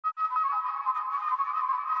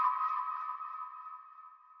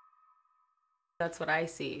That's what I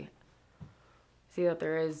see. See that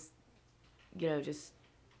there is, just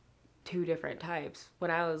two different types. When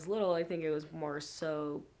I was little, I think it was more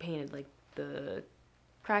so painted like the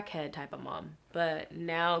crackhead type of mom. But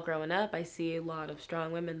now growing up, I see a lot of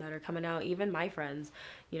strong women that are coming out. Even my friends,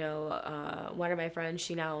 one of my friends,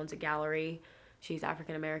 she now owns a gallery. She's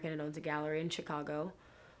African American and owns a gallery in Chicago.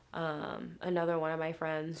 Another one of my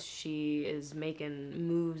friends, she is making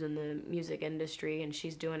moves in the music industry and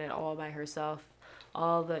she's doing it all by herself.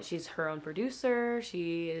 She's her own producer,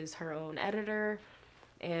 she is her own editor,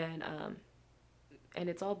 and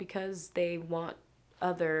it's all because they want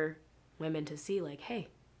other women to see, like, hey,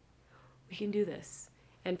 we can do this.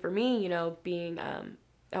 And for me, being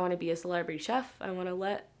I want to be a celebrity chef. I want to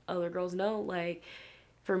let other girls know, like,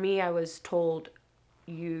 for me, I was told,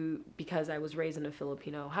 because I was raised in a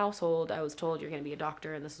Filipino household, I was told you're going to be a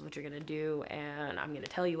doctor and this is what you're going to do and I'm going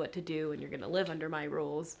to tell you what to do and you're going to live under my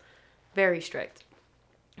rules. Very strict.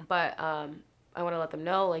 But I want to let them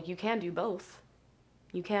know, like, you can do both.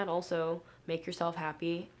 You can also make yourself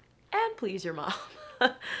happy and please your mom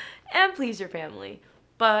and please your family.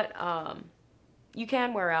 But you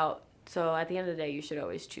can wear out. So at the end of the day, you should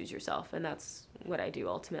always choose yourself. And that's what I do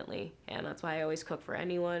ultimately. And that's why I always cook for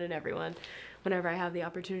anyone and everyone whenever I have the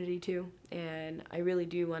opportunity to. And I really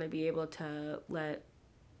do want to be able to let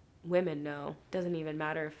women know, doesn't even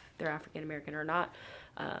matter if they're African American or not,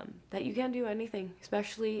 that you can do anything,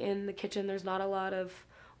 especially in the kitchen. There's not a lot of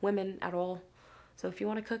women at all. So if you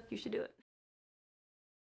want to cook, you should do it.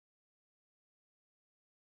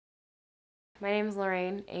 My name is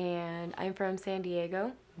Lorraine and I'm from San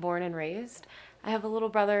Diego, born and raised. I have a little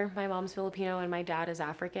brother. My mom's Filipino and my dad is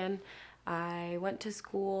African. I went to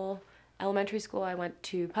school, elementary school, I went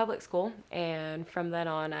to public school, and from then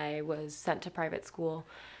on I was sent to private school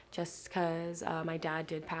just because my dad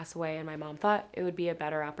did pass away and my mom thought it would be a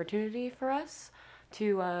better opportunity for us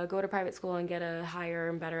to go to private school and get a higher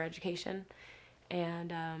and better education.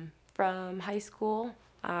 And from high school,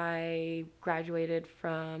 I graduated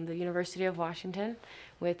from the University of Washington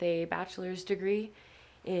with a bachelor's degree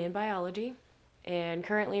in biology. And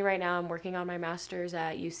currently right now I'm working on my master's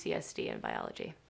at UCSD in biology.